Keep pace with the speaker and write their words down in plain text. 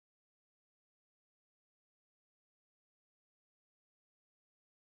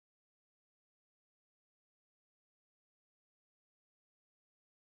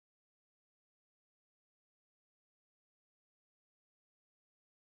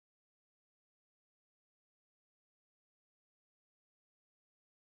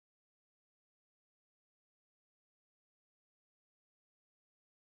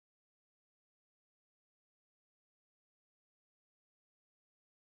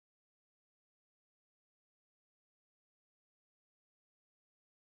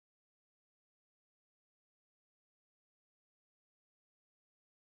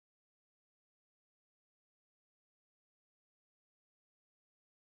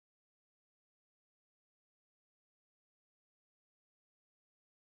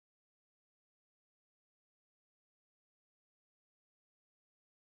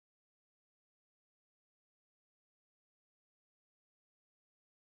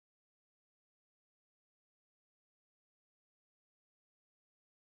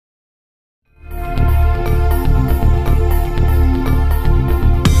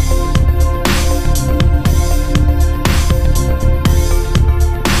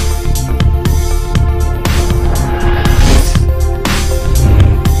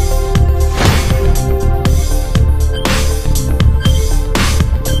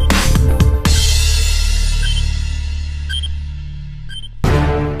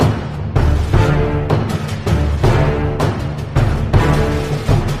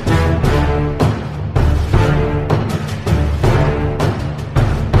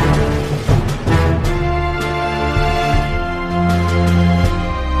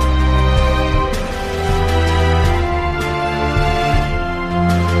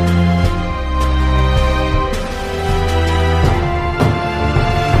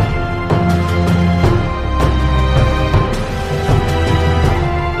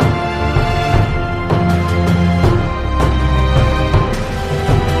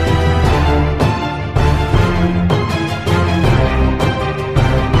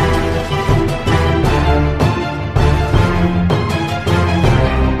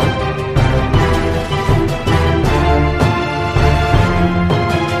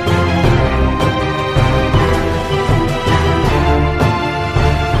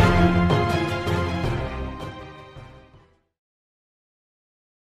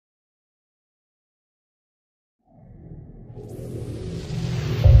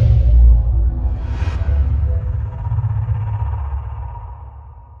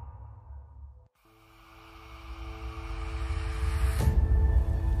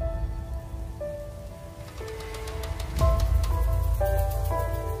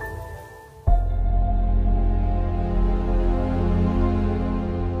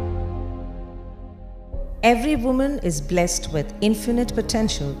Every woman is blessed with infinite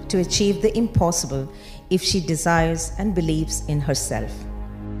potential to achieve the impossible if she desires and believes in herself.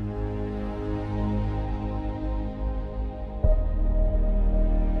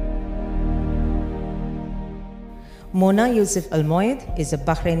 Mona Yusuf Al Moyed is a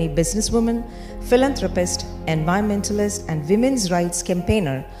Bahraini businesswoman, philanthropist, environmentalist, and women's rights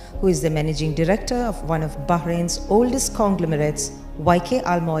campaigner who is the managing director of one of Bahrain's oldest conglomerates, YK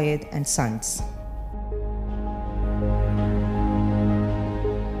Al Moyed and Sons.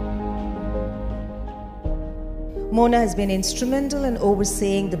 Mona has been instrumental in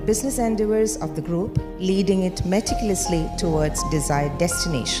overseeing the business endeavors of the group, leading it meticulously towards desired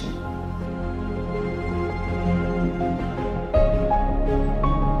destination.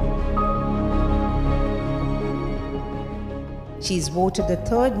 She is voted the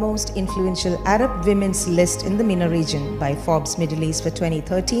third most influential Arab women's list in the MENA region by Forbes Middle East for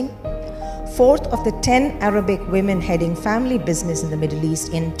 2013, fourth of the 10 Arabic women heading family business in the Middle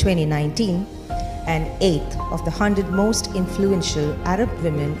East in 2019, and eighth of the 100 most influential Arab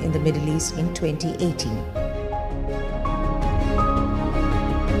women in the Middle East in 2018.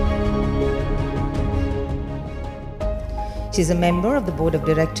 She is a member of the board of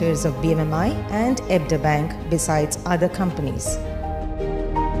directors of BMMI and EBDA Bank, besides other companies.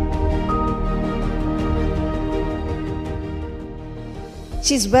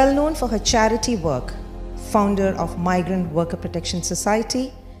 She is well known for her charity work, founder of Migrant Worker Protection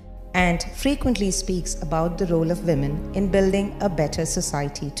Society, and frequently speaks about the role of women in building a better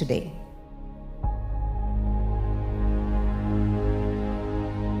society today.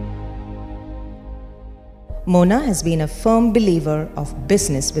 Mona has been a firm believer of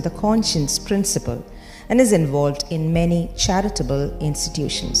business with a conscience principle and is involved in many charitable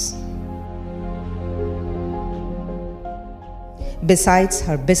institutions. Besides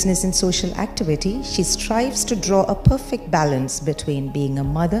her business and social activity, she strives to draw a perfect balance between being a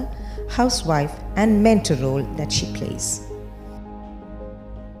mother, housewife, and mentor role that she plays.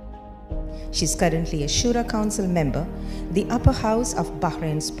 She is currently a Shura Council member, the upper house of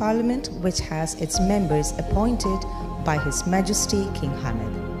Bahrain's parliament, which has its members appointed by His Majesty King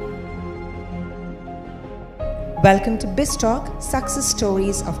Hamad. Welcome to BIZTALK, Success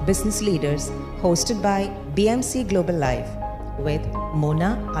Stories of Business Leaders, hosted by BMC Global Live with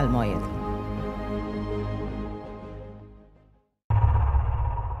Mona Al Moyed.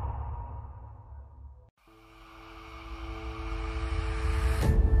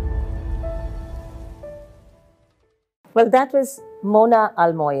 Well, that was Mona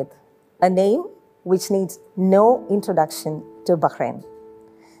Al Moyed, a name which needs no introduction to Bahrain.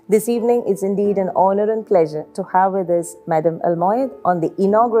 This evening, it's indeed an honor and pleasure to have with us Madam Al Moyed on the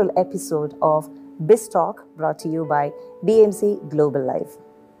inaugural episode of BIZTALK, brought to you by BMC Global Live.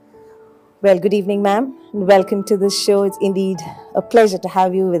 Well, good evening, ma'am, and welcome to this show. It's indeed a pleasure to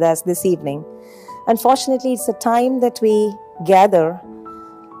have you with us this evening. Unfortunately, it's a time that we gather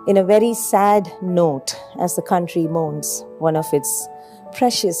in a very sad note as the country mourns one of its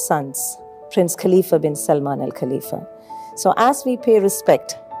precious sons, Prince Khalifa bin Salman Al Khalifa. So as we pay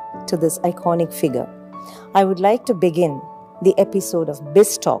respect to this iconic figure, I would like to begin the episode of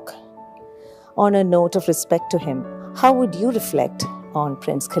BIZTALK on a note of respect to him. How would you reflect on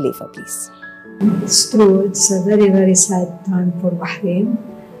Prince Khalifa, please? It's true, it's a very, very sad time for Bahrain.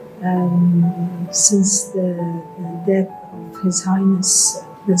 Since the death of His Highness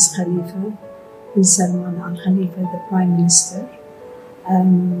Prince Khalifa bin Salman Al Khalifa, the Prime Minister,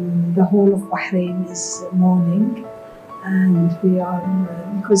 the whole of Bahrain is mourning, and we are,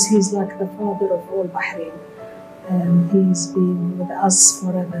 because he's like the father of all Bahrain. He's been with us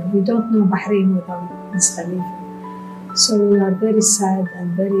forever. We don't know Bahrain without Prince Khalifa. So we are very sad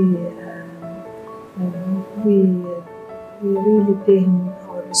and very, we really pay him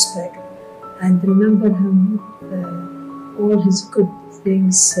our respect and remember him, all his good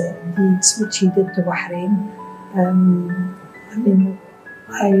things, deeds which he did to Bahrain. I mean,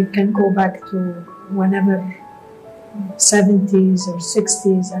 I can go back to whenever 70s or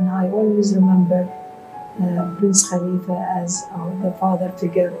 60s, and I always remember Prince Khalifa as the father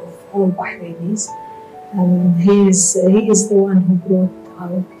figure of all Bahrainis. He is the one who brought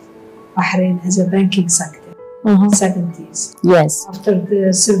out Bahrain as a banking sector in the 70s. Yes. After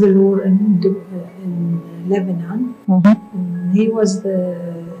the civil war in Lebanon, he was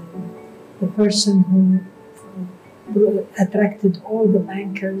the person who attracted all the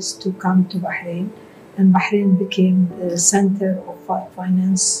bankers to come to Bahrain, and Bahrain became the center of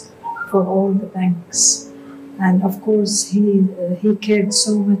finance for all the banks. And of course, he cared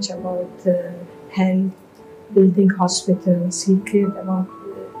so much about health, building hospitals. He cared about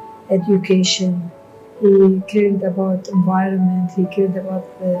education. He cared about environment. He cared about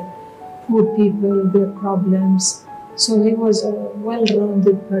the poor people, their problems. So he was a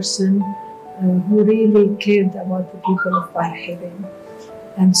well-rounded person who really cared about the people of Bahrain.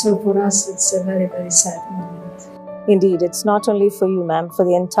 And so for us, it's a very, very sad moment. Indeed, it's not only for you, ma'am, for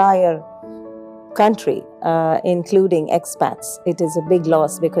the entire country, including expats. It is a big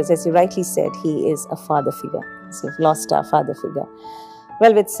loss because, as you rightly said, he is a father figure. So we've lost our father figure.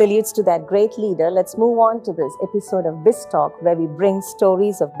 Well, with salutes to that great leader, let's move on to this episode of BIZTALK, where we bring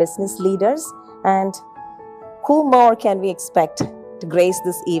stories of business leaders. And who more can we expect to grace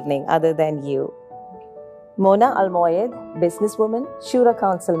this evening other than you? Mona Al-Moayed, businesswoman, Shura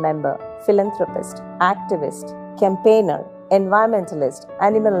Council member, philanthropist, activist, campaigner, environmentalist,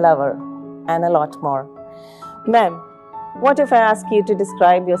 animal lover, and a lot more. Ma'am, what if I ask you to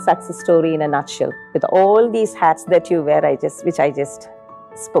describe your success story in a nutshell with all these hats that you wear, which I just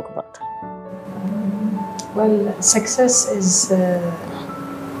spoke about? Well, success is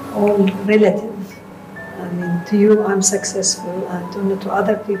all relative. I mean, to you, I'm successful. I don't know to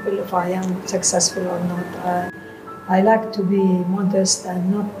other people if I am successful or not. I like to be modest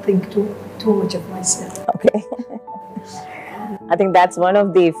and not think too much of myself. Okay. I think that's one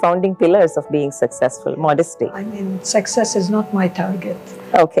of the founding pillars of being successful, modesty. I mean, success is not my target.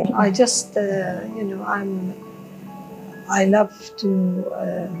 Okay. I just, I love to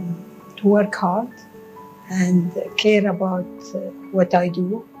work hard and care about what I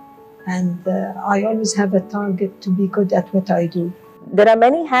do. And I always have a target to be good at what I do. There are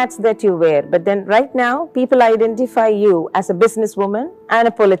many hats that you wear, but then right now, people identify you as a businesswoman and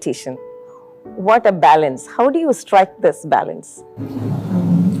a politician. What a balance. How do you strike this balance?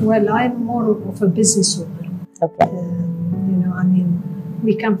 Well, I'm more of a businesswoman. Okay.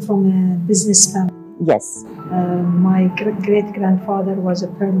 We come from a business family. Yes. My great-grandfather was a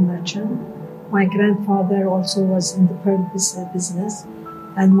pearl merchant. My grandfather also was in the pearl business.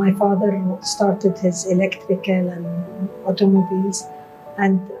 And my father started his electrical and automobiles.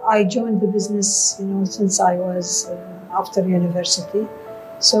 And I joined the business, since I was after university.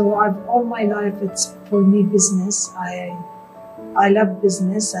 So all my life, it's for me business. I love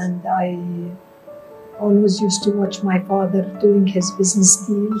business, and I always used to watch my father doing his business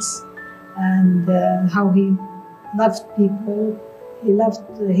deals and how he loved people.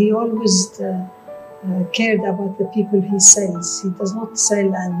 He always cared about the people he sells. He does not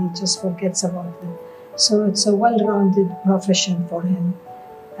sell and he just forgets about them. So it's a well-rounded profession for him.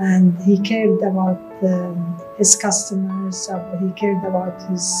 And he cared about his customers, he cared about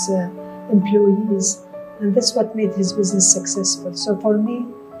his employees, and that's what made his business successful. So for me,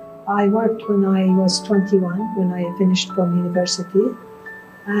 I worked when I was 21, when I finished from university,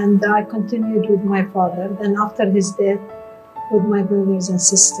 and I continued with my father. Then after his death, with my brothers and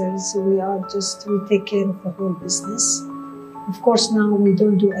sisters, we take care of the whole business. Of course, now we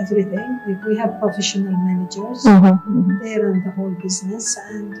don't do everything. We have professional managers. They run the whole business,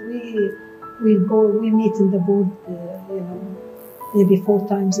 and we meet in the board, maybe 4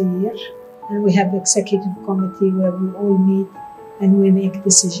 times a year, and we have executive committee where we all meet and we make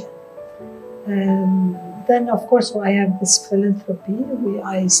decisions. Then, of course, I have this philanthropy.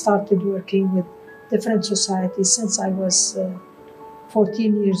 I started working with different societies since I was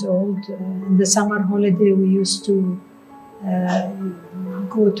 14 years old. In the summer holiday, we used to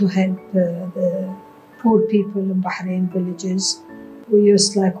go to help the poor people in Bahrain villages. We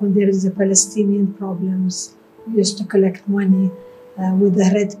used, when there is a Palestinian problems, we used to collect money with the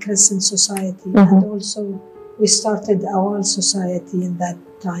Red Crescent Society. And also we started our society in that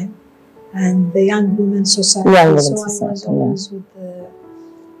time, and the Young Women's Society. I was always with the,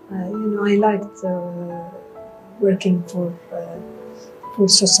 I liked working for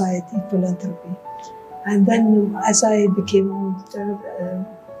society, philanthropy. And then as I became older,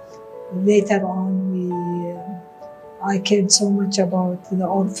 later on, I cared so much about the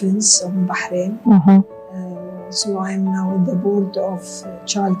orphans of Bahrain. So I'm now on the board of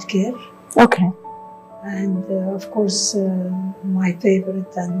child care. Okay. And of course, my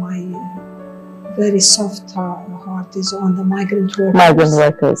favorite and my very soft heart is on the migrant workers. Migrant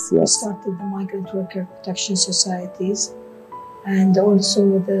workers, yes. We started the Migrant Worker Protection Societies, and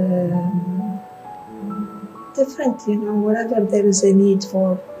also the different, wherever there is a need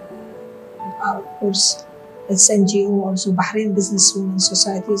for, of course, it's NGO also. Bahrain Business Women's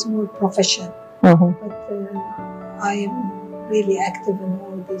Society is more professional. But I am really active in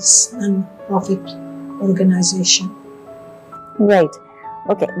all these non-profit organizations. Right.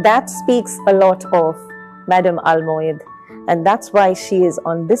 Okay. That speaks a lot of Madam Al-Moayed, and that's why she is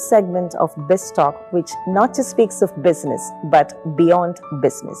on this segment of BIZTALK, which not just speaks of business, but beyond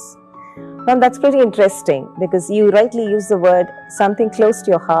business. Well, that's pretty interesting because you rightly use the word something close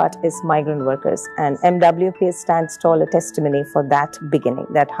to your heart is migrant workers, and MWP stands tall, a testimony for that beginning,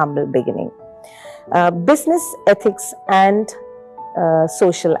 that humble beginning. Business ethics and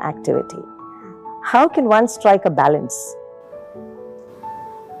social activity. How can one strike a balance?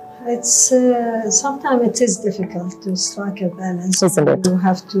 It's sometimes it is difficult to strike a balance. Isn't it? You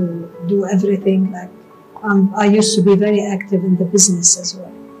have to do everything. Like I used to be very active in the business as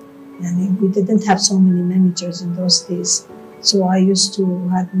well, and we didn't have so many managers in those days. So I used to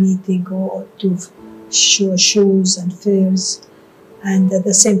have meetings, go to shows and fairs, and at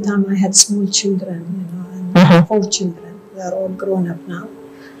the same time I had small children, and 4 children. They are all grown up now,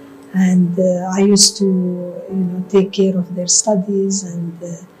 and I used to, take care of their studies, and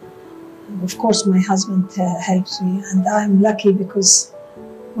of course my husband helps me, and I'm lucky because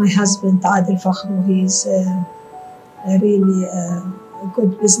my husband Adil Fakhru, he's a really a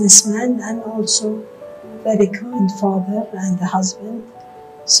good businessman and also very kind father and a husband.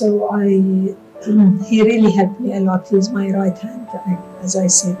 So he really helped me a lot. He's my right hand, as I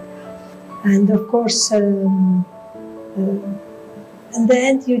said. And of course, in the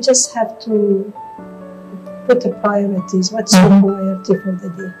end, you just have to put the priorities. What's your priority for the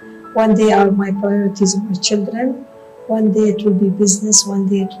day? One day are my priorities my children. One day it will be business. One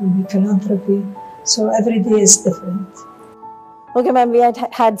day it will be philanthropy. So every day is different. Okay, ma'am, we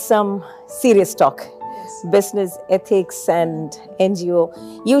had some serious talk. Yes. Business ethics and NGO.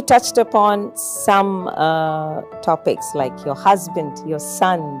 You touched upon some topics like your husband, your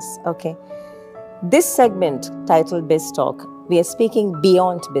sons. Okay. This segment titled BIZTALK, we are speaking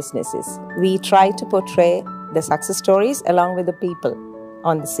beyond businesses. We try to portray the success stories along with the people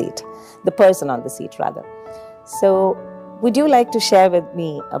on the seat, the person on the seat rather. So, would you like to share with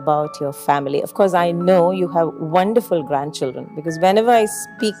me about your family? Of course, I know you have wonderful grandchildren because whenever I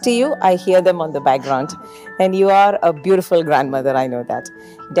speak to you, I hear them on the background. And you are a beautiful grandmother, I know that.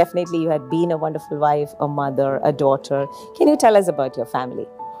 Definitely, you had been a wonderful wife, a mother, a daughter. Can you tell us about your family?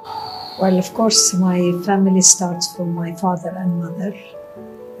 Well, of course, my family starts from my father and mother.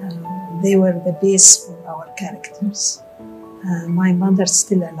 They were the base for our characters. My mother's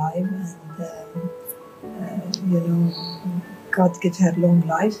still alive, and God give her long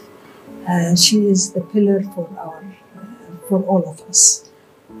life. She is the pillar for all of us.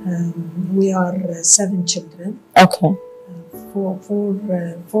 We are 7 children. Okay.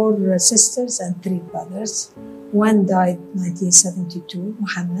 Four sisters and 3 brothers. One died 1972,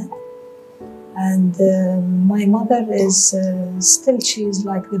 Muhammad. And my mother is still, she is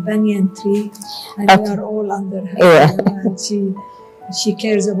like the banyan tree, and we are all under her. Yeah. And she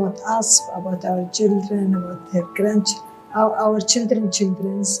cares about us, about our children, about her grandchildren, our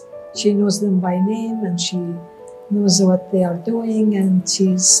children's. She knows them by name, and she knows what they are doing, and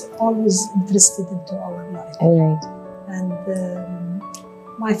she's always interested into our life. All right. And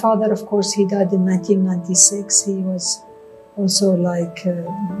my father, of course, he died in 1996. He was also like.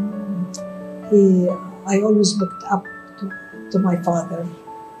 I always looked up to my father.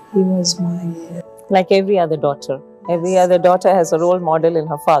 He was my... like every other daughter. Every other daughter has a role model in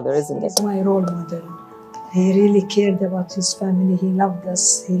her father, isn't it? He's my role model. He really cared about his family. He loved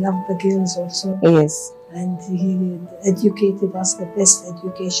us. He loved the girls also. Yes. And he educated us the best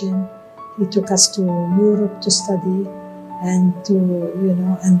education. He took us to Europe to study and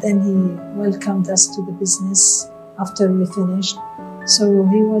and then he welcomed us to the business after we finished. So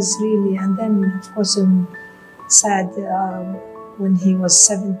he was really, and then of course sad when he was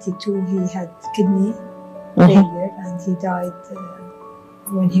 72, he had kidney failure, and he died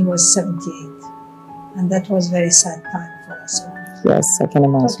when he was 78. And that was a very sad time for us all. Yes, I can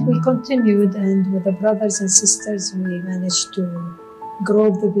imagine. But we continued, and with the brothers and sisters, we managed to grow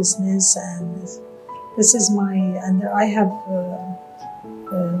the business. And this is and I have,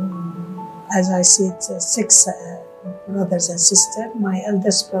 as I said, 6 brothers and sisters. My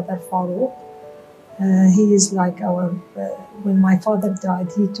eldest brother, Farouk, he is like when my father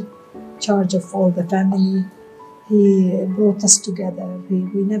died, he took charge of all the family. He brought us together.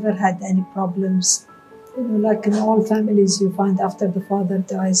 We never had any problems. Like in all families, you find after the father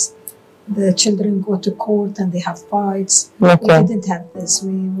dies, the children go to court and they have fights. Okay. We didn't have this.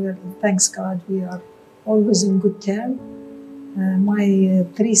 We were, thanks God, we are always in good terms. My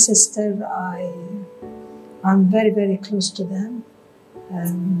 3 sisters, I'm very, very close to them.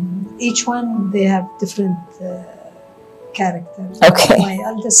 Each one, they have different characters. Okay. My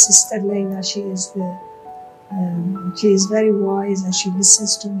eldest sister, Layla, she is very wise, and she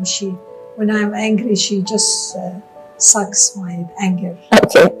listens to me. When I'm angry, she just sucks my anger,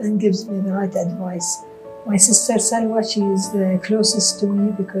 okay, and gives me the right advice. My sister Salwa, she is the closest to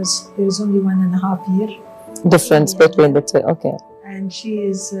me because there is only 1.5 years difference between the two. Okay. And she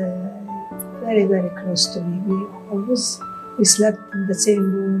is very, very close to me. We slept in the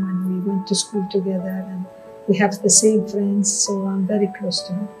same room and we went to school together and we have the same friends, so I'm very close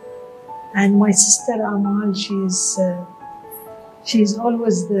to her. And my sister Amal, she's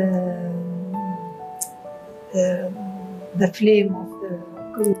always the flame of the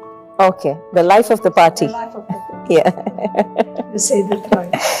group. Okay, the life of the party. The life of the group. Yeah. You say that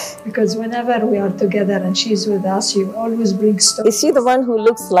right. Because whenever we are together and she's with us, she always brings stories. Is she the one who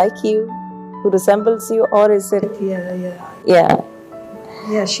looks like you, who resembles you, or is it?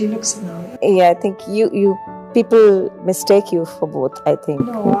 Yeah, she looks now. Yeah, I think people mistake you for both, I think.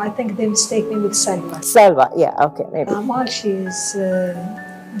 No, I think they mistake me with Salwa. Salwa, yeah, okay, maybe. Amal, she is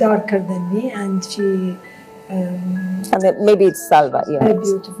darker than me, and she... and then maybe it's Salwa, yeah. Very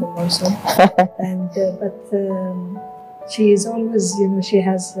beautiful also. She is always, she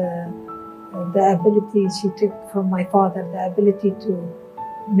has the ability, she took from my father, the ability to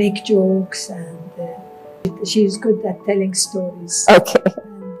make jokes, and she is good at telling stories. Okay.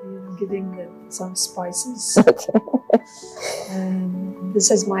 And giving some spices. Okay. This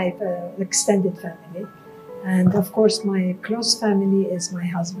is my extended family. And of course, my close family is my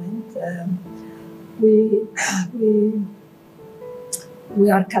husband. We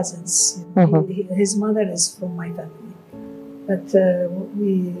are cousins. Mm-hmm. His mother is from my family. But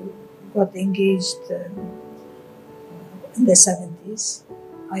we got engaged in the 70s.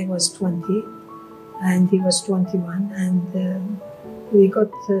 I was 20 and he was 21, and we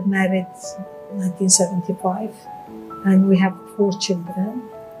got married in 1975, and we have 4 children.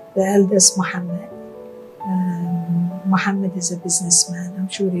 The eldest, Mohammed. Mohammed is a businessman, I'm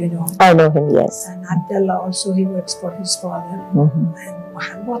sure you know him. I know him, yes. And Abdullah also, he works for his father. Mm-hmm. And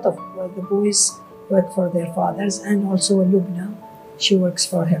Mohammed, both of the boys work for their fathers, and also Lubna, she works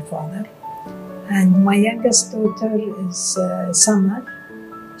for her father. And my youngest daughter is Samar.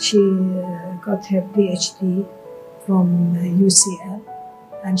 She got her PhD from UCL,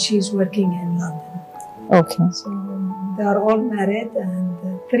 and she's working in London. Okay. So they are all married,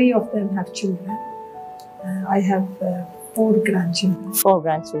 and 3 of them have children. I have 4 grandchildren. 4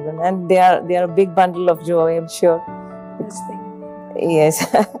 grandchildren, and they are a big bundle of joy, I'm sure. Yes.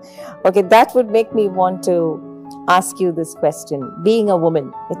 Okay, that would make me want to ask you this question. Being a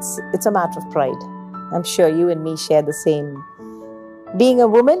woman, it's a matter of pride. I'm sure you and me share the same. Being a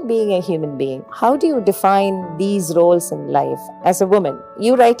woman, being a human being, how do you define these roles in life as a woman?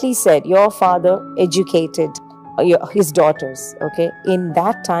 You rightly said your father educated his daughters, okay, in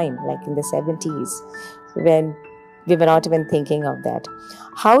that time, like in the 70s, when we were not even thinking of that.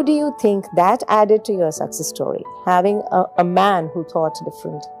 How do you think that added to your success story, having a man who thought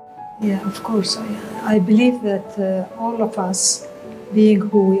different? Yeah, of course. I believe that all of us, being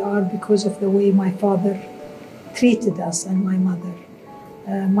who we are because of the way my father treated us and my mother.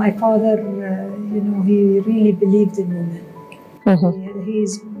 My father, he really believed in women. Mm-hmm.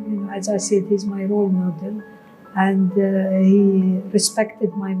 He's, as I said, he's my role model. And he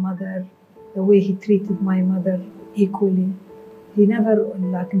respected my mother, the way he treated my mother equally. He never,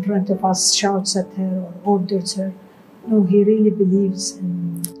 like in front of us, shouts at her or orders her. No, he really believes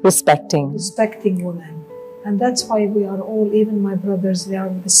in respecting women. And that's why we are all, even my brothers, they are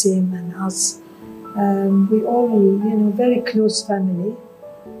the same, and us. We all, very close family,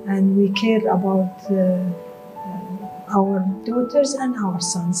 and we care about our daughters and our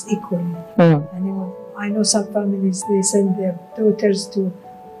sons equally. And I know some families, they send their daughters to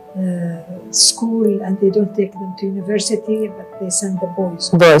school and they don't take them to university, but they send the boys.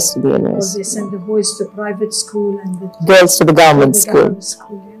 Boys to the university. Or they send the boys to private school and the girls to the government school.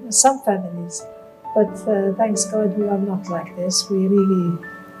 Some families. But thanks God, we are not like this. We really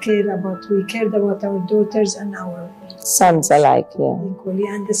cared about our daughters and our sons alike, yeah. Equally.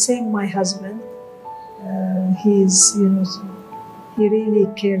 And the same, my husband, he's, he really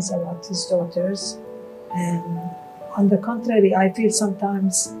cares about his daughters. And on the contrary, I feel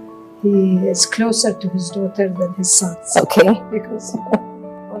sometimes he is closer to his daughter than his sons. Okay. Because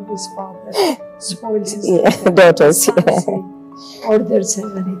always father spoils his daughters. He orders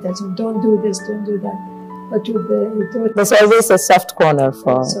him and he tells him, don't do this, don't do that. But with the daughters, there's always a soft corner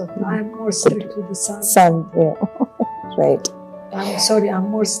for... So I'm more strict with the sons. Yeah. Right. I'm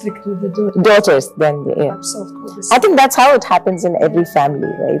more strict with the daughters than the... Yeah. I'm soft with the sons. I think that's how it happens in every family,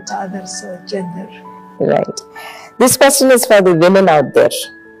 right? The other's gender. Right. This question is for the women out there.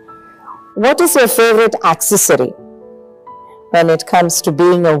 What is your favorite accessory when it comes to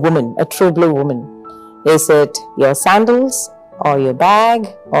being a woman, a true blue woman? Is it your sandals or your bag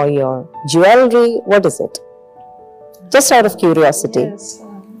or your jewelry? What is it? Just out of curiosity. Yes.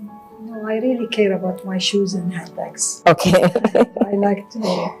 No, I really care about my shoes and handbags. Okay. I like to,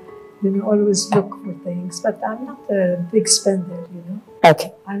 always look for things, but I'm not a big spender,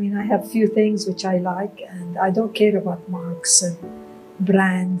 Okay. I mean, I have few things which I like, and I don't care about marks and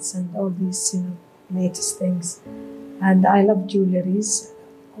brands and all these, latest things. And I love jewelries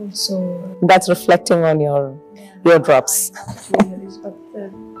also. That's reflecting on your drops. I love jewelries, but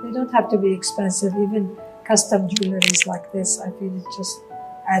they don't have to be expensive. Even custom jewelries like this, I feel it just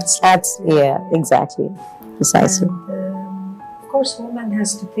adds. Yeah, exactly. Precisely. And, of course, women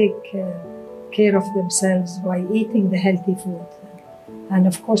has to take care of themselves by eating the healthy food. And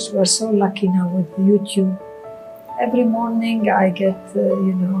of course, we're so lucky now with YouTube. Every morning I get,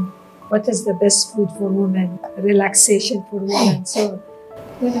 what is the best food for women, relaxation for women. So,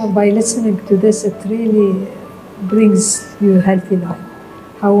 by listening to this, it really brings you a healthy life.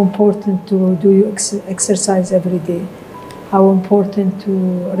 How important to do you exercise every day. How important to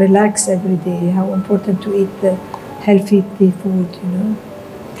relax every day. How important to eat the healthy food,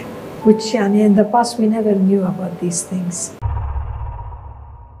 Which, in the past, we never knew about these things.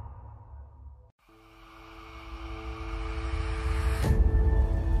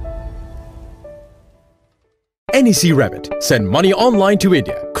 NEC Remit. Send money online to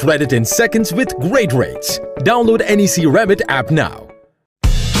India. Credit in seconds with great rates. Download NEC Remit app now.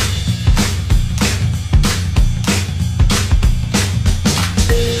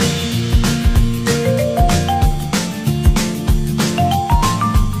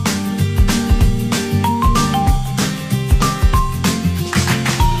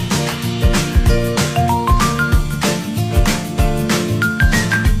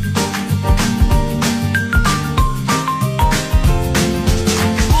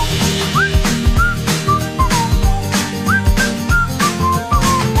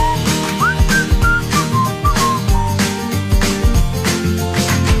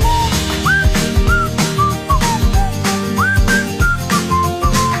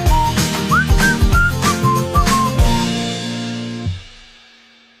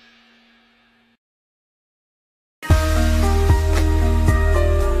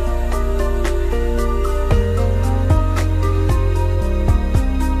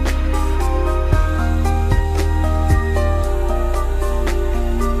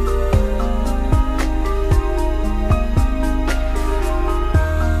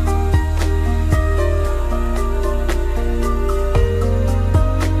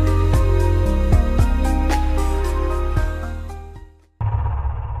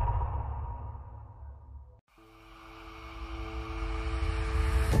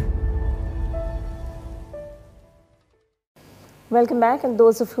 Welcome back, and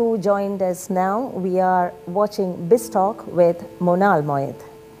those of you who joined us now, we are watching BIZTALK with Mona Almoyed.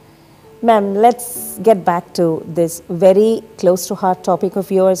 Ma'am, let's get back to this very close to heart topic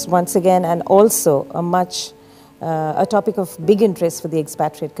of yours once again, and also a topic of big interest for the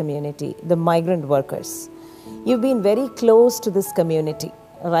expatriate community, the migrant workers. You've been very close to this community,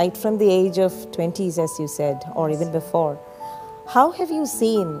 right from the age of 20s, as you said, or even before. How have you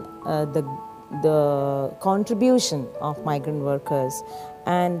seen the contribution of migrant workers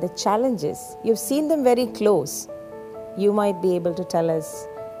and the challenges? You've seen them very close. You might be able to tell us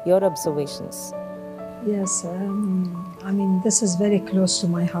your observations. Yes, I mean, this is very close to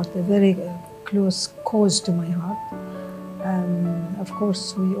my heart, a very close cause to my heart. Of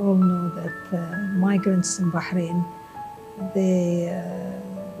course, we all know that migrants in Bahrain,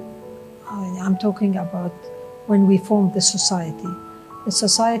 I'm talking about when we formed the society. The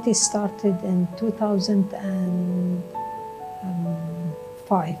society started in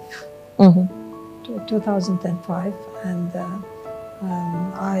 2005. 2005, and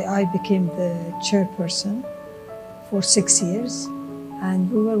I became the chairperson for 6 years, and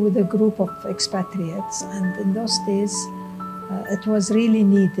we were with a group of expatriates, and in those days it was really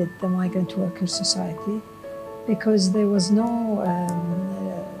needed, the Migrant Worker Society, because there was no,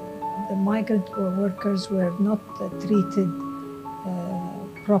 the migrant workers were not treated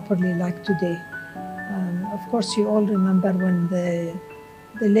properly like today. Of course, you all remember when the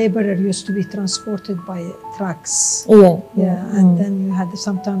laborer used to be transported by trucks. And then you had,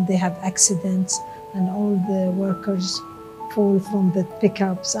 sometimes they have accidents, and all the workers fall from the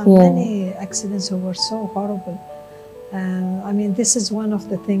pickups, and many accidents were so horrible. I mean, this is one of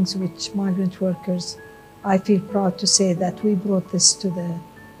the things which migrant workers, I feel proud to say that we brought this to the,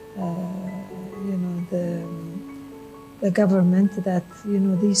 the government, that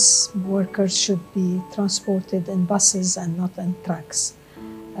these workers should be transported in buses and not in trucks.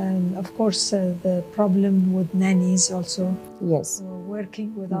 Of course, the problem with nannies also. Yes.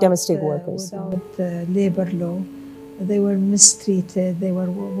 Working without Domestic workers. without labor law, they were mistreated. They were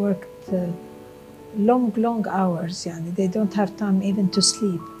worked long hours. Yani they don't have time even to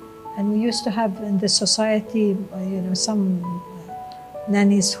sleep. And we used to have in the society, some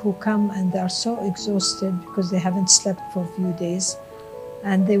nannies who come and they are so exhausted because they haven't slept for a few days,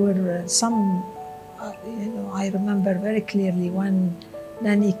 and they were I remember very clearly one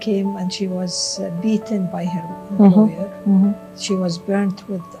nanny came and she was beaten by her employer. She was burnt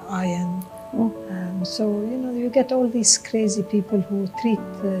with iron. So you get all these crazy people who treat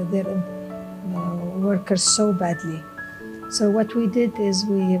their workers so badly. So what we did is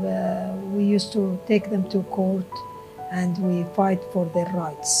we used to take them to court and we fight for their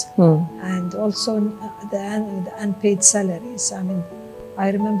rights. And also the unpaid salaries. I mean, I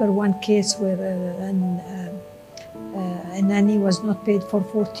remember one case where a nanny was not paid for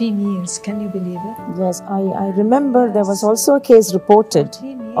 14 years. Can you believe it? Yes, I remember there was also a case reported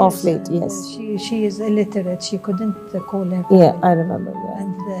of late. Yes. She is illiterate. She couldn't call her. Yeah, I remember. Yeah.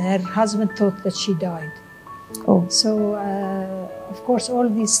 And her husband thought that she died. Oh. So, of course, all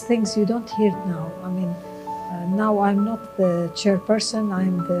these things you don't hear now. I mean, now I'm not the chairperson,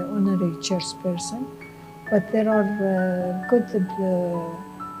 I'm the honorary chairperson, but there are good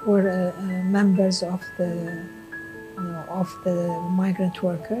members of the migrant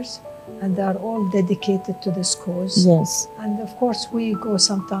workers, and they are all dedicated to this cause. Yes. And of course, we go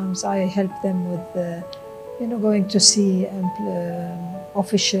sometimes, I help them with, going to see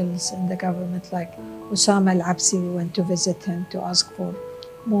officials in the government, like Osama Al-Absi. We went to visit him to ask for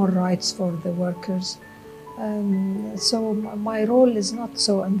more rights for the workers. So my role is not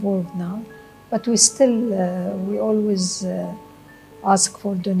so involved now, but we still, we always ask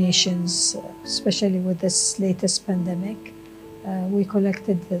for donations, especially with this latest pandemic. We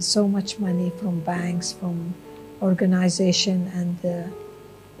collected so much money from banks, from organization, and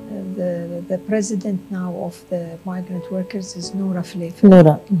the president now of the migrant workers is Noura Fleifel.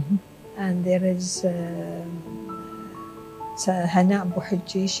 Noura. And there is Hana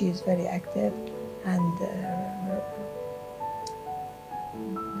Bouhidji, she is very active, and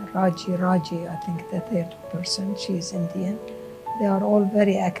Raji, I think the third person, she is Indian. They are all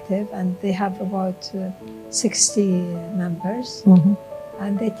very active, and they have about 60 members,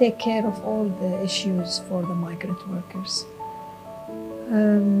 and they take care of all the issues for the migrant workers.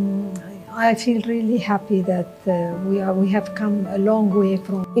 I feel really happy that we have come a long way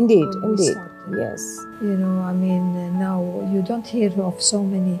from Indeed, where we indeed, started. yes. I mean, now you don't hear of so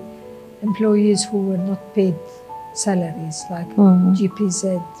many employees who were not paid salaries, like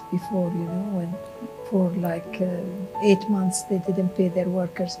GPZ before, when for like 8 months they didn't pay their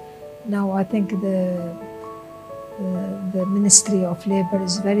workers. Now I think the Ministry of Labor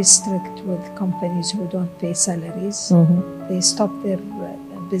is very strict with companies who don't pay salaries. They stop their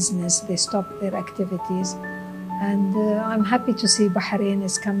business, they stop their activities. And I'm happy to see Bahrain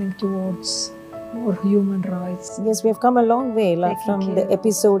is coming towards more human rights. Yes, we have come a long way, like from the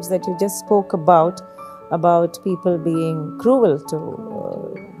episodes that you just spoke about people being cruel to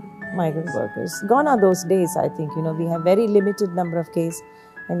migrant workers. Gone are those days, I think. We have very limited number of cases.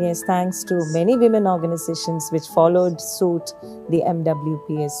 And yes, thanks to many women organizations which followed suit, the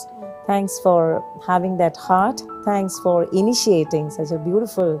MWPS. Thanks for having that heart. Thanks for initiating such a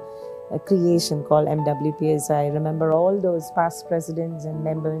beautiful creation called MWPS. I remember all those past presidents and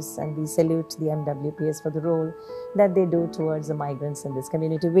members, and we salute the MWPS for the role that they do towards the migrants in this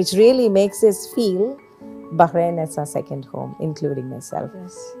community, which really makes us feel Bahrain as our second home, including myself.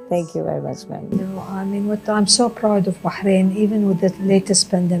 Yes. Thank you very much, ma'am. I mean, I'm so proud of Bahrain, even with the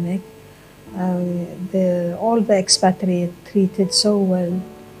latest pandemic. All the expatriates treated so well,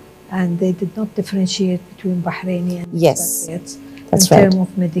 and they did not differentiate between Bahraini and expatriates. That's in right. terms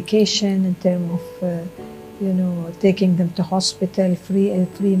of medication, in terms of taking them to hospital,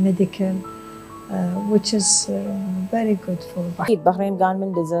 free medical, which is very good for Bahrain. Bahrain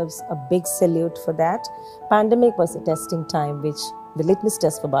government deserves a big salute for that. Pandemic was a testing time, which the litmus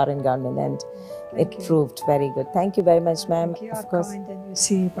test for Bahrain government, and it proved very good. Thank you very much, ma'am. You are kind, and you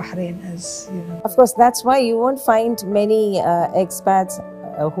see Bahrain as Of course, that's why you won't find many expats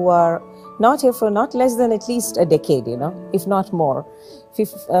who are not here for not less than at least a decade, if not more.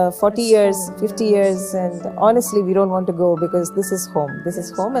 40 years, 50 years, and honestly, we don't want to go because this is home. This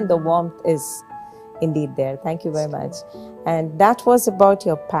is home, and the warmth is indeed there. Thank you very much. And that was about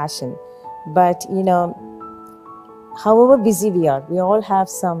your passion. But, however busy we are, we all have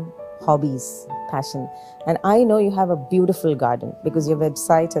some hobbies, passion. And I know you have a beautiful garden because your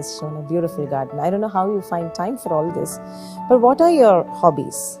website has shown a beautiful garden. I don't know how you find time for all this, but what are your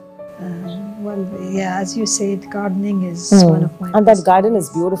hobbies? Well, yeah, as you said, gardening is one of my And that best garden hobbies.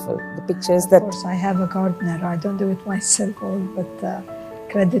 is beautiful. The pictures Of that... course, I have a gardener. I don't do it myself, but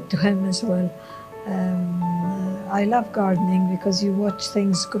credit to him as well. I love gardening because you watch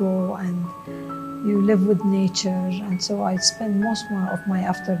things grow and you live with nature, and so I spend most of my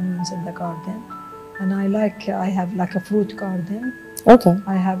afternoons in the garden. And I have like a fruit garden. Okay.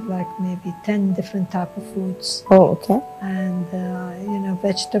 I have like maybe 10 different type of fruits. Oh, okay. And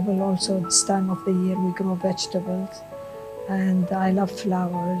vegetable also. This time of the year we grow vegetables, and I love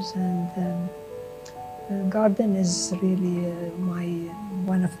flowers. And garden is really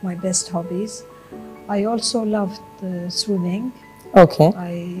one of my best hobbies. I also loved swimming. Okay.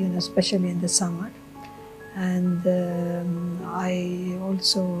 Especially in the summer, and I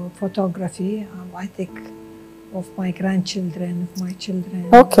also photography. I think of my grandchildren, of my children.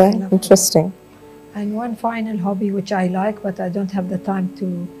 Okay, interesting. And one final hobby which I like, but I don't have the time to.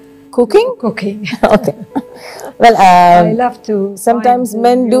 Cooking? Cooking. Okay. Well, I love to. Sometimes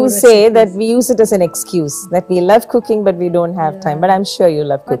men do say that we use it as an excuse, that we love cooking but we don't have time. But I'm sure you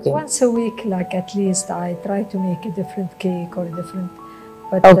love cooking. But once a week, like at least, I try to make a different cake or different,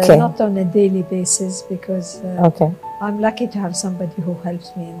 but not on a daily basis because I'm lucky to have somebody who helps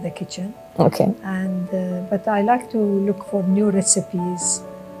me in the kitchen. Okay. And but I like to look for new recipes,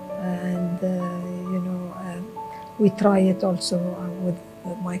 and we try it also with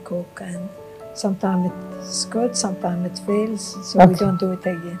my cook, and sometimes it's good, sometimes it fails, so we don't do it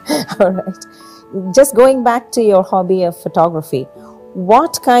again. All right. Just going back to your hobby of photography,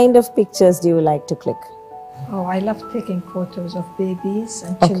 what kind of pictures do you like to click? Oh, I love taking photos of babies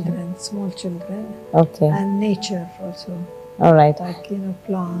and children, small children, and nature also. All right. Like,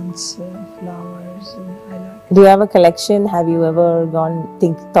 plants, flowers, I like. Do you have a collection? Have you ever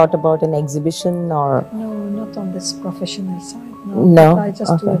thought about an exhibition or? No, not on this professional side. No. I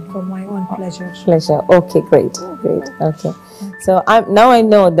just do it for my own pleasure. Okay, great. Okay. So now I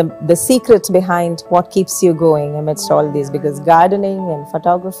know the secret behind what keeps you going amidst all this, because gardening and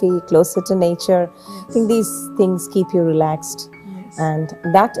photography, closer to nature, I think these things keep you relaxed. And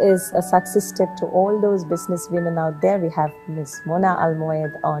that is a success tip to all those business women out there. We have Ms. Mona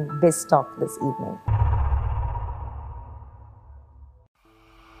Al-Moed on BIZTALK this evening.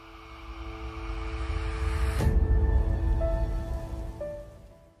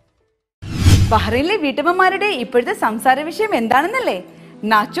 ബഹ്റൈനിലെ വീട്ടമ്മമാരുടെ ഇപ്പോഴത്തെ സംസാര വിഷയം എന്താണെന്നല്ലേ?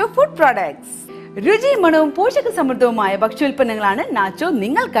 Nacho food products. രുചിയും മണവും പോഷക സമൃദ്ധവുമായ ഭക്ഷ്യോൽപ്പന്നങ്ങളാണ് nacho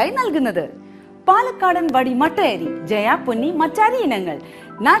നിങ്ങൾക്കായി നൽകുന്നത്. പാലക്കാടൻ വടി മട്ടയരി, ജയ പൊന്നി മച്ചാരി ഇനങ്ങൾ,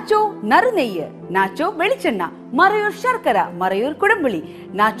 നാച്ചോ നറുനെയ്യ്, നാച്ചോ വെളിച്ചെണ്ണ, മറയൂർ ശർക്കര, മറയൂർ കുടംപുളി,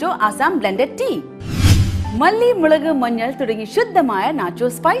 നാച്ചോ ആസാം ബ്ലെൻഡഡ് ടീ, മല്ലി, മുളക്, മഞ്ഞൾ തുടങ്ങി ശുദ്ധമായ നാച്ചോ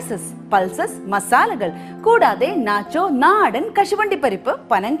സ്പൈസസ്, പൾസസ്, മസാലകൾ, കൂടാതെ നാച്ചോ നാടൻ കശുവണ്ടിപ്പരിപ്പ്,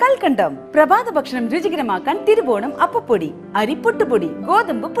 പനം കൽക്കണ്ടം. പ്രഭാത ഭക്ഷണം രുചികരമാക്കാൻ തിരുവോണം അപ്പപ്പൊടി, അരി പുട്ടുപൊടി,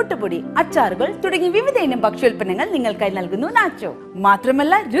 ഗോതമ്പ് പുട്ടുപൊടി, അച്ചാറുകൾ തുടങ്ങി വിവിധ ഇനം ഭക്ഷ്യോൽപ്പന്നങ്ങൾ നിങ്ങൾക്കായി നൽകുന്നു നാച്ചോ.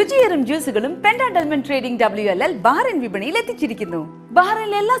 മാത്രമല്ല രുചിയേറും ജ്യൂസുകളും പെൻഡാഡൽമെന്റ് ട്രേഡിംഗ് WLL ബഹ്റൈൻ വിപണിയിൽ എത്തിച്ചിരിക്കുന്നു.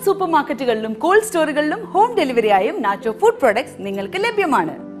 ബഹ്റൈനിലെ എല്ലാ super മാർക്കറ്റുകളിലും called സ്റ്റോറുകളിലും home ഡെലിവറിയായും nacho food products നിങ്ങൾക്ക്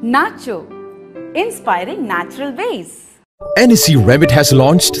ലഭ്യമാണ്. Nacho, inspiring natural ways. NEC Remit has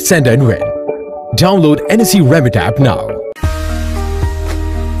launched Send and Win. Download NEC Remit app now.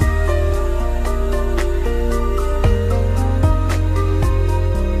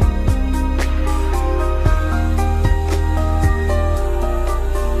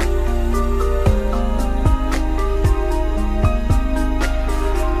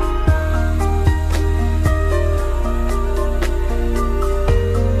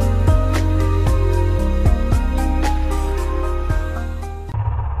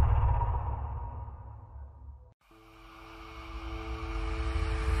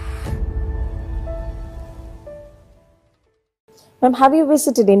 Ma'am, have you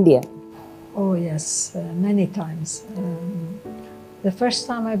visited India? Oh yes, many times. The first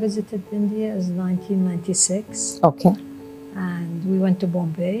time I visited India is 1996. Okay. And we went to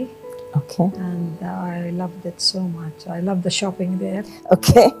Bombay. Okay. And I loved it so much. I love the shopping there.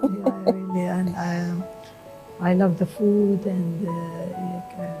 Okay. Yeah, really, and I love the food and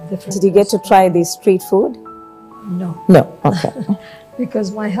different. Did you get to try the street food? No. No. Okay. Because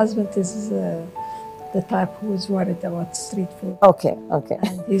my husband is the type who is worried about street food. Okay.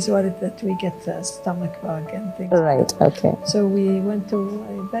 And he's worried that we get a stomach bug and things. Right. Okay. So we went to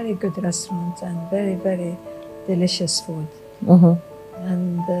a very good restaurant and very, very delicious food.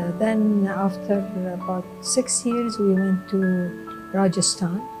 And then after about 6 years, we went to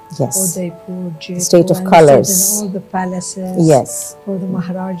Rajasthan. Yes. Udaipur, Jaipur, State of and colors. stayed in all the palaces. Yes. For the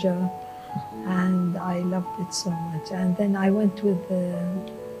Maharaja, and I loved it so much. And then I went with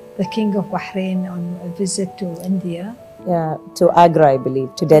the King of Bahrain on a visit to India. Yeah, to Agra, I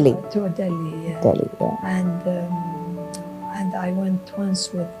believe, to Delhi. To Delhi, yeah. Delhi, yeah. And I went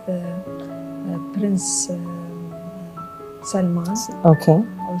once with Prince Salman. Okay.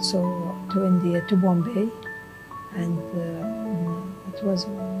 Also to India, to Bombay, and it was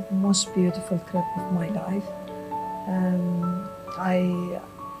the most beautiful trip of my life.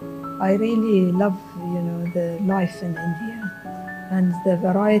 I really love, the life in India and the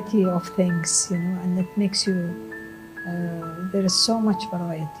variety of things, and it makes you. There is so much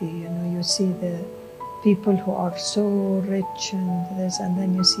variety, you see the people who are so rich and this, and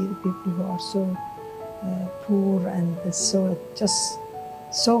then you see the people who are so poor, and so just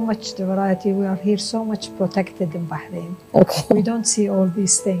so much the variety. We are here so much protected in Bahrain. Okay. We don't see all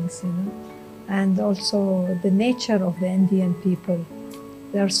these things, and also the nature of the Indian people.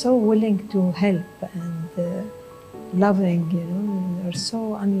 They are so willing to help and loving, they're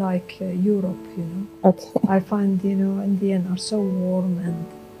so unlike Europe, Okay. I find, Indian are so warm and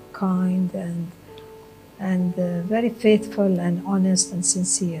kind and very faithful and honest and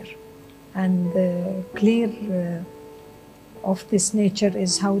sincere. And clear of this nature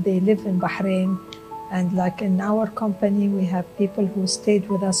is how they live in Bahrain. And like in our company, we have people who stayed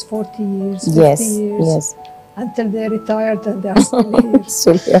with us 40 years, 50 years. Yes. Until they're retired and they're still here.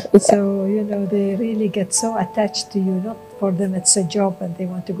 Still here, yeah. So, they really get so attached to you. Not for them, it's a job and they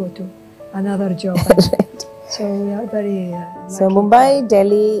want to go to another job. Right. So we are very So lucky. Mumbai,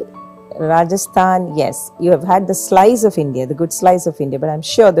 Delhi, Rajasthan, yes, you have had the slice of India, the good slice of India, but I'm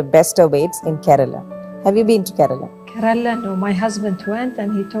sure the best awaits in Kerala. Have you been to Kerala? Kerala, no, my husband went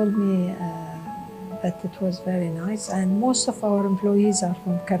and he told me that it was very nice, and most of our employees are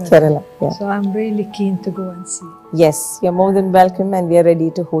from Kerala. Kerala, yeah. So I'm really keen to go and see. Yes, you're more than welcome and we are ready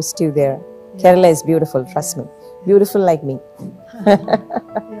to host you there. Yeah. Kerala is beautiful, trust me. Beautiful like me. You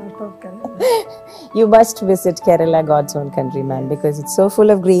are from Kerala. You must visit Kerala, God's own country, man, because it's so full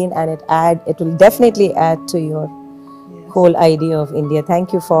of green and it will definitely add to your whole idea of India.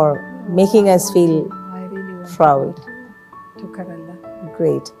 Thank you for making us feel I really want proud. to Kerala.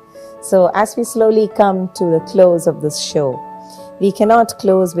 Great. So as we slowly come to the close of this show, we cannot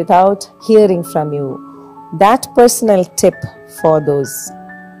close without hearing from you that personal tip for those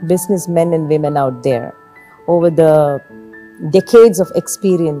businessmen and women out there over the decades of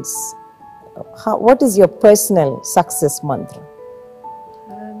experience. What is your personal success mantra?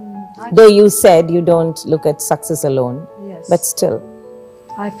 Though you said you don't look at success alone, Yes. but still.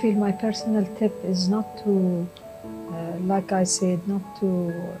 I feel my personal tip is not to, like I said, not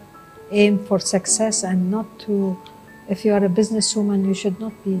to aim for success, and not to, if you are a businesswoman, you should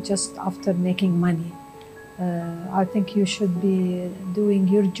not be just after making money. I think you should be doing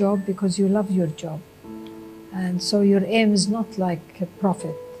your job because you love your job. And so your aim is not like a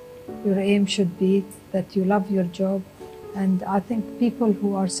profit. Your aim should be that you love your job. And I think people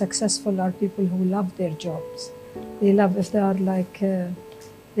who are successful are people who love their jobs. They love, if they are like,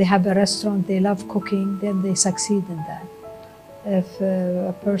 they have a restaurant, they love cooking, then they succeed in that. If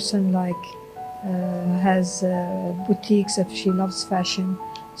a person like has boutiques, if she loves fashion,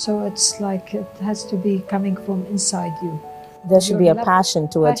 so it's like it has to be coming from inside you. There should be a Your passion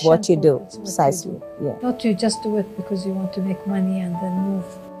towards what you do, towards what you precisely. do. Yeah. Not you just do it because you want to make money and then move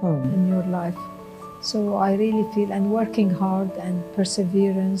in your life. So I really feel, and working hard and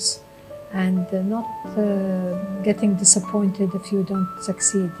perseverance, and not getting disappointed if you don't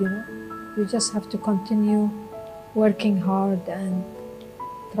succeed, You just have to continue working hard and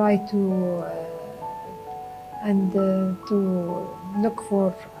try to to look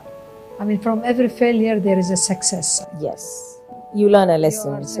for, from every failure there is a success. Yes. You learn a You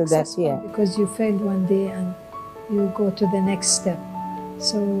lesson, are so that's, successful yeah. because you failed one day and you go to the next step.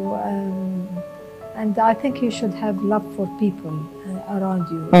 So, and I think you should have love for people around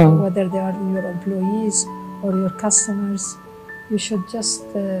you, whether they are your employees or your customers. You should just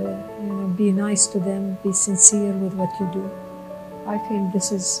be nice to them, be sincere with what you do. I feel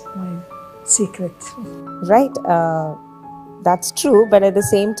this is my secret. Right. That's true, but at the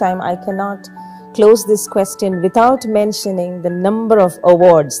same time, I cannot close this question without mentioning the number of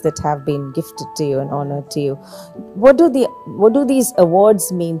awards that have been gifted to you and honored to you. What do these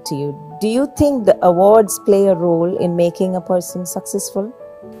awards mean to you? Do you think the awards play a role in making a person successful?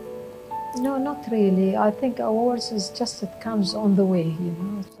 No, not really. I think awards is just, it comes on the way,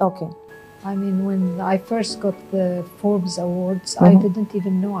 Okay. When I first got the Forbes Awards, I didn't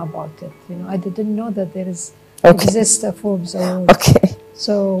even know about it. I didn't know that there is exists a Forbes Award. Okay.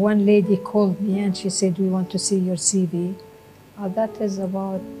 So one lady called me and she said, we want to see your CV. That is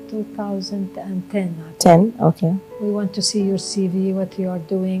about 2010. I think. 10, okay. We want to see your CV, what you are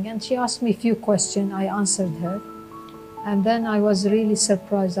doing. And she asked me a few questions. I answered her. And then I was really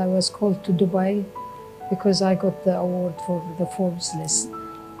surprised. I was called to Dubai because I got the award for the Forbes list.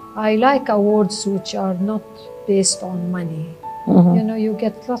 I like awards which are not based on money. You know, you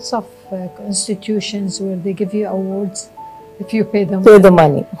get lots of institutions where they give you awards if you pay them. Pay the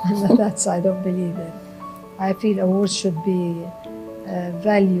money. And that's, I don't believe it. I feel awards should be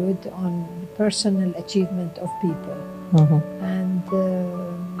valued on personal achievement of people. And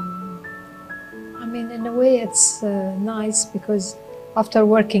I mean, in a way, it's nice because after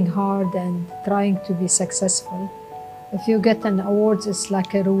working hard and trying to be successful, if you get an award, it's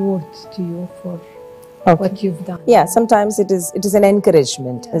like a reward to you for what you've done. Yeah, sometimes it is an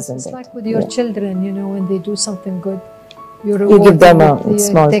encouragement, Yes, isn't it's it? like with your children, you know, when they do something good, you give them them a with-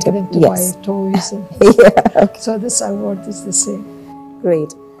 small take tip. them to Yes. buy toys. And Yeah, okay. so this award is the same.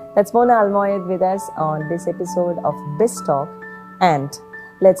 Great. That's Mona Almoyed with us on this episode of BIZTALK. And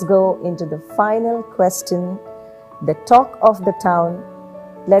let's go into the final question, the talk of the town.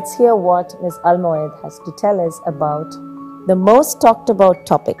 Let's hear what Ms. Almoyed has to tell us about the most talked about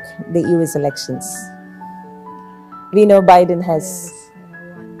topic, the US elections. We know Biden has,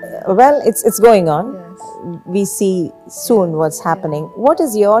 well, it's going on. Yes. We see soon what's happening. What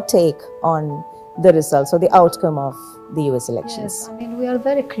is your take on the results or the outcome of the US elections? Yes, I mean, we are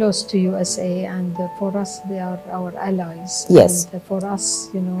very close to USA, and for us, they are our allies. Yes. And for us,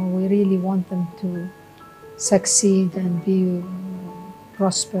 you know, we really want them to succeed and be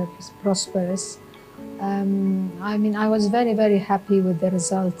prosperous. I mean, I was very, very happy with the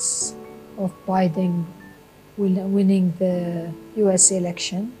results of Biden winning the US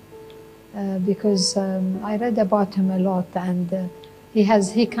election because I read about him a lot, and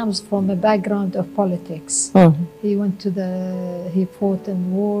he comes from a background of politics. He he fought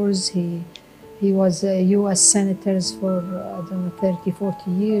in wars. He was a U.S. senator for I don't know 30,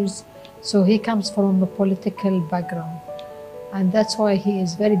 40 years. So he comes from a political background, and that's why he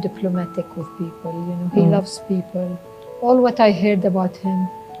is very diplomatic with people. You know, he loves people. All what I heard about him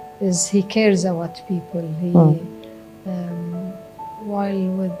is he cares about people. While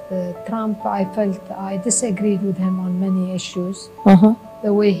with Trump, I felt I disagreed with him on many issues.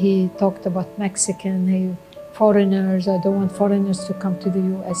 The way he talked about Mexican, foreigners, I don't want foreigners to come to the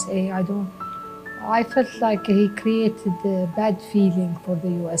USA. I felt like he created a bad feeling for the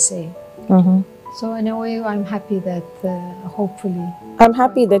USA. So in a way, I'm happy that hopefully... I'm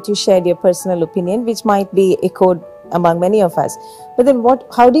happy that you shared your personal opinion, which might be echoed among many of us. But then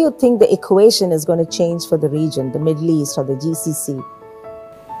how do you think the equation is going to change for the region, the Middle East or the GCC?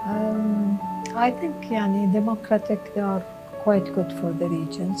 I think Democratic, they are quite good for the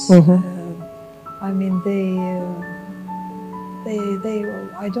regions. I mean,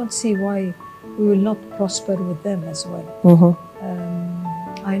 I don't see why we will not prosper with them as well.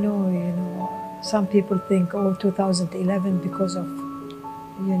 I know, you know, some people think, 2011 because of,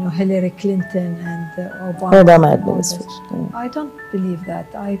 you know, Hillary Clinton and Obama administration. I don't believe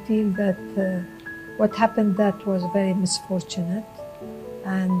that. I feel that what happened that was very misfortunate,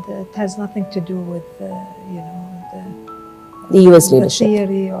 and it has nothing to do with, you know, the US leadership. The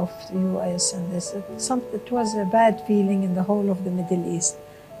theory of the US and this. It was a bad feeling in the whole of the Middle East.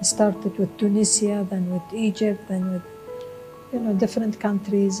 It started with Tunisia, then with Egypt, then with, you know, different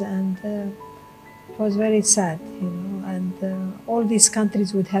countries, and it was very sad, you know, and all these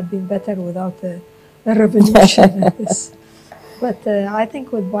countries would have been better without a revolution. But I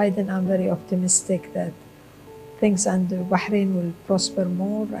think with Biden, I'm very optimistic that things under Bahrain will prosper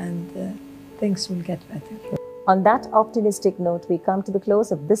more, and things will get better. On that optimistic note, we come to the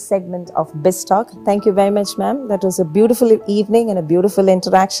close of this segment of BIZTALK. Thank you very much, ma'am. That was a beautiful evening and a beautiful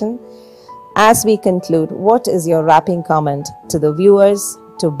interaction. As we conclude, what is your wrapping comment to the viewers,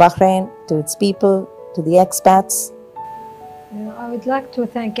 to Bahrain, to its people, to the expats? I would like to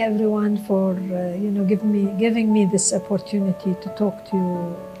thank everyone for you know, giving me this opportunity to talk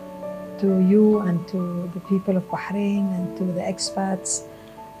to you and to the people of Bahrain and to the expats.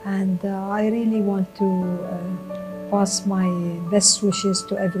 And I really want to pass my best wishes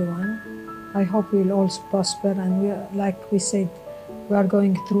to everyone. I hope we'll all prosper, and like we said, we are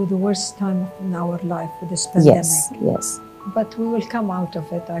going through the worst time in our life with this pandemic. Yes. But we will come out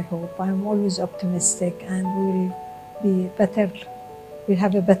of it, I hope. I'm always optimistic, and we'll be better. We'll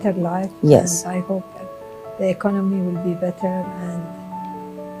have a better life. Yes. And I hope the economy will be better, and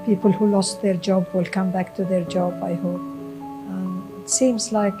people who lost their job will come back to their job, I hope. It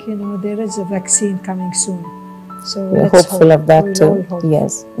seems like, you know, there is a vaccine coming soon. So we're let's hopeful hope. of that We'll too. all hope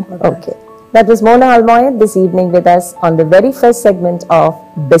Yes. for that. Okay. That was Mona Almoyed this evening with us on the very first segment of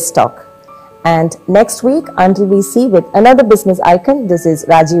BIZTALK. And next week, until we see with another business icon, this is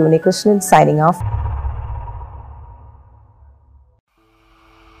Rajiv Unikrishnan signing off.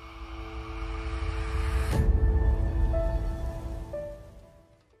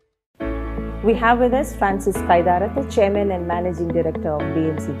 We have with us Francis Kaidarat, the Chairman and Managing Director of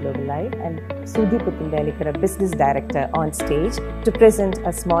BMC Global Live, and Sudhi Puthindalikara, Business Director, on stage to present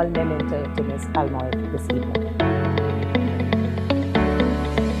a small memento to Ms. Almoyed this evening.